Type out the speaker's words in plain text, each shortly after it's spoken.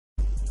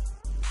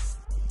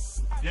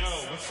Yo,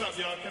 what's up,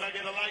 y'all? Can I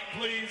get a light,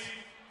 please?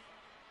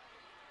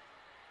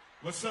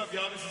 What's up,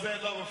 y'all? This is Ed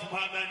Lover from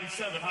Hot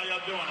 97. How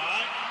y'all doing, all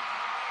right?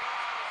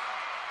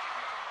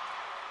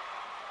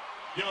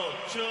 Yo,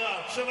 chill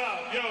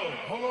out. Yo,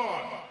 hold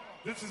on.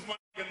 This is my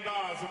nigga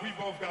Nas, and we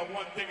both got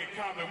one thing in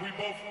common.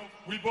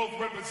 We both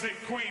represent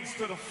Queens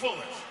to the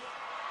fullest,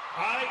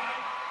 all right?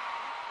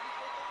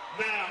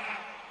 Now,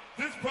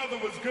 this brother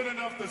was good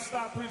enough to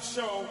stop his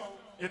show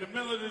in the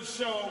middle of the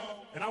show,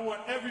 and I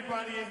want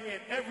everybody in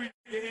here,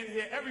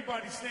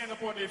 everybody stand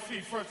up on their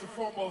feet first and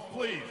foremost,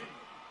 please.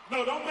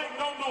 No, don't make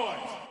no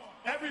noise.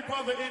 Every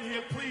brother in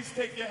here, please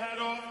take your hat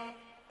off.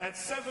 At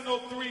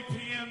 7:03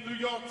 p.m. New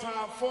York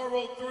time,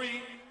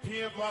 4:03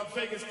 p.m. Las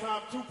Vegas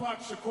time, Tupac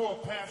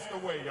Shakur passed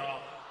away,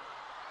 y'all.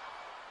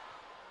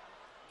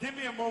 Give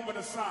me a moment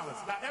of silence.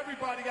 Now,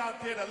 everybody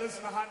out there that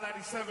listen to Hot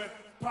 97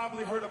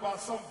 probably heard about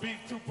some beef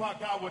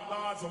Tupac got with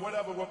Nas or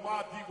whatever, with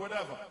Mobb Deep,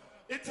 whatever.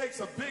 It takes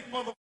a big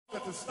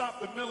motherfucker to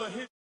stop the Miller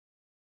hit,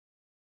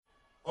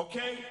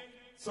 okay?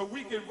 So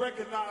we can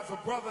recognize a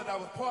brother that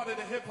was part of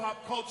the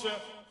hip-hop culture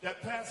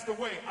that passed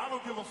away. I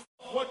don't give a f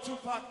what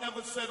Tupac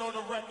ever said on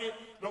the record.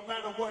 No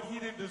matter what, he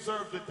didn't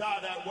deserve to die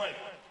that way.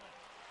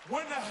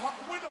 When the f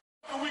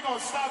are we gonna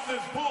stop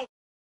this bull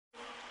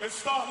and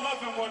start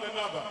loving one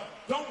another?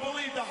 Don't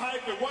believe the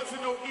hype. It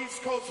wasn't no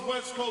East Coast,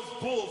 West Coast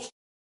bullshit.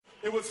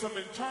 It was some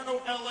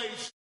internal LA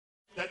shit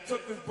that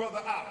took this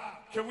brother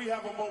out. Can we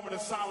have a moment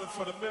of silence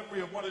for the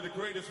memory of one of the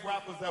greatest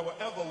rappers that will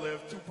ever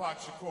live, Tupac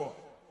Shakur?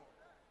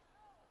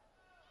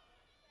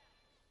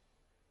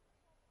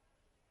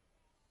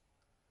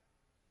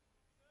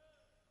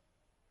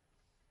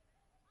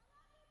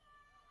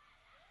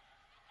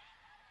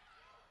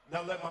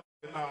 Now let my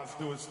Nas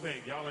do his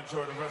thing. Y'all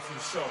enjoy the rest of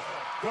the show.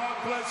 God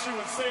bless you,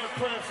 and say a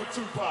prayer for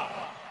Tupac.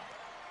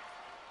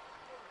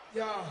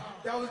 Yeah,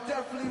 that was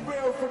definitely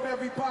real from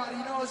everybody,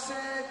 you know what I'm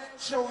saying?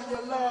 Showing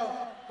your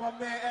love. My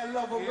man Ed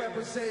Lover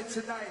representing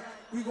tonight.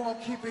 We gonna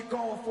keep it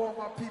going for all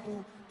my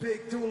people.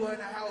 Big Dula in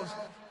the house,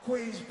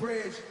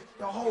 Queensbridge,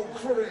 the whole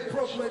crew,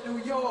 Brooklyn,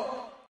 New York.